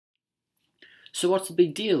So what's the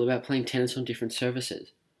big deal about playing tennis on different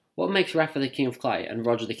surfaces? What makes Rafa the king of clay and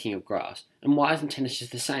Roger the king of grass? And why isn't tennis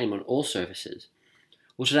just the same on all surfaces?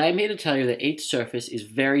 Well, today I'm here to tell you that each surface is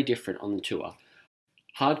very different on the tour.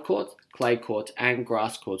 Hard courts, clay courts, and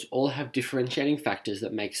grass courts all have differentiating factors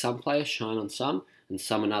that make some players shine on some and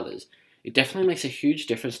some on others. It definitely makes a huge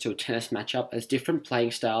difference to a tennis matchup as different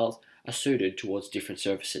playing styles are suited towards different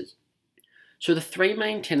surfaces. So the three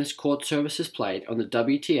main tennis court surfaces played on the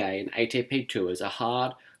WTA and ATP tours are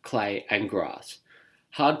hard, clay, and grass.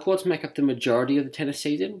 Hard courts make up the majority of the tennis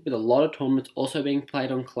season, with a lot of tournaments also being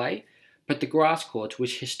played on clay, but the grass courts,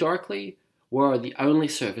 which historically were the only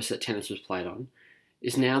surface that tennis was played on,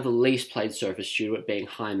 is now the least played surface due to it being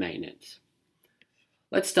high maintenance.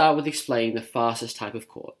 Let's start with explaining the fastest type of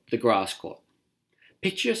court, the grass court.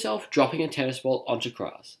 Picture yourself dropping a tennis ball onto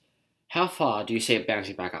grass. How far do you see it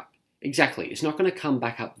bouncing back up? Exactly, it's not going to come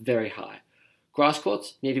back up very high. Grass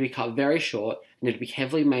courts need to be cut very short and need to be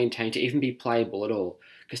heavily maintained to even be playable at all,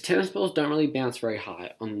 because tennis balls don't really bounce very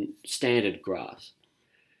high on standard grass.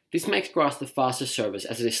 This makes grass the fastest surface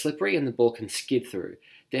as it is slippery and the ball can skid through.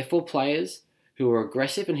 Therefore, players who are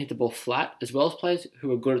aggressive and hit the ball flat, as well as players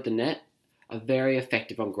who are good at the net, are very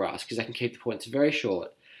effective on grass because they can keep the points very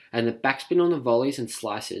short, and the backspin on the volleys and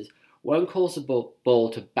slices won't cause the ball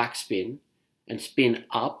to backspin and spin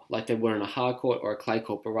up like they would on a hard court or a clay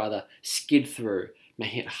court, but rather skid through,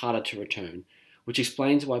 making it harder to return, which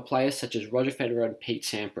explains why players such as Roger Federer and Pete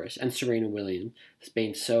Sampras and Serena Williams have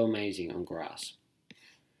been so amazing on grass.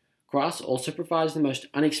 Grass also provides the most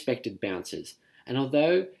unexpected bounces, and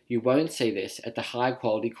although you won't see this at the high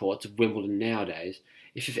quality courts of Wimbledon nowadays,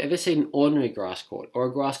 if you've ever seen an ordinary grass court or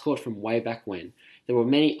a grass court from way back when, there were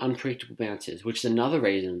many unpredictable bounces, which is another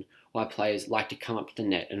reason why players like to come up to the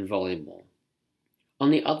net and volley more. On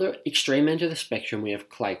the other extreme end of the spectrum, we have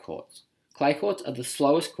clay courts. Clay courts are the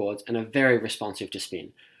slowest courts and are very responsive to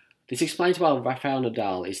spin. This explains why Rafael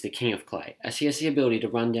Nadal is the king of clay, as he has the ability to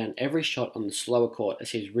run down every shot on the slower court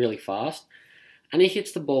as he's really fast, and he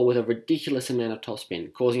hits the ball with a ridiculous amount of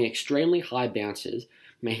topspin, causing extremely high bounces,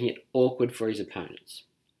 making it awkward for his opponents.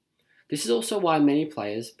 This is also why many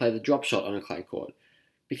players play the drop shot on a clay court,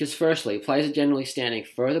 because firstly, players are generally standing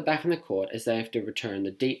further back in the court as they have to return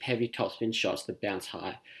the deep, heavy topspin shots that bounce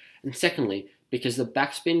high, and secondly, because the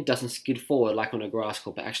backspin doesn't skid forward like on a grass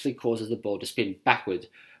court, but actually causes the ball to spin backwards,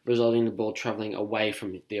 resulting in the ball travelling away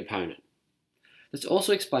from the opponent. This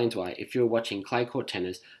also explains why, if you're watching clay court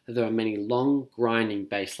tennis, that there are many long, grinding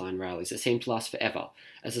baseline rallies that seem to last forever,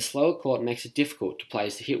 as the slower court makes it difficult for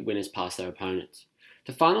players to hit winners past their opponents.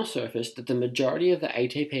 The final surface that the majority of the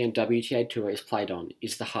ATP and WTA Tour is played on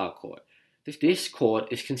is the hard court. This court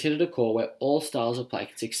is considered a court where all styles of play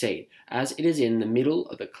can succeed, as it is in the middle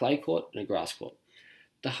of a clay court and a grass court.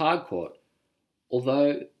 The hard court,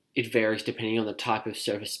 although it varies depending on the type of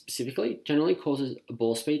surface specifically, generally causes a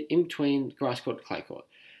ball speed in between grass court and clay court.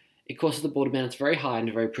 It causes the ball to bounce very high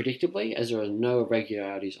and very predictably, as there are no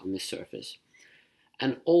irregularities on this surface.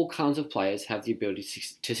 And all kinds of players have the ability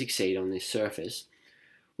to succeed on this surface,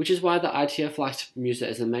 which is why the ITF likes to use it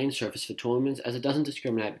as the main surface for tournaments, as it doesn't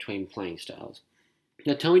discriminate between playing styles.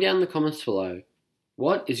 Now tell me down in the comments below,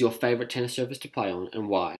 what is your favourite tennis surface to play on and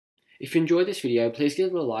why? If you enjoyed this video, please give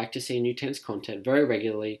it a like to see new tennis content very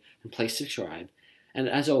regularly, and please subscribe. And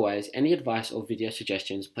as always, any advice or video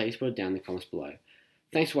suggestions, please put it down in the comments below.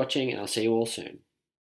 Thanks for watching, and I'll see you all soon.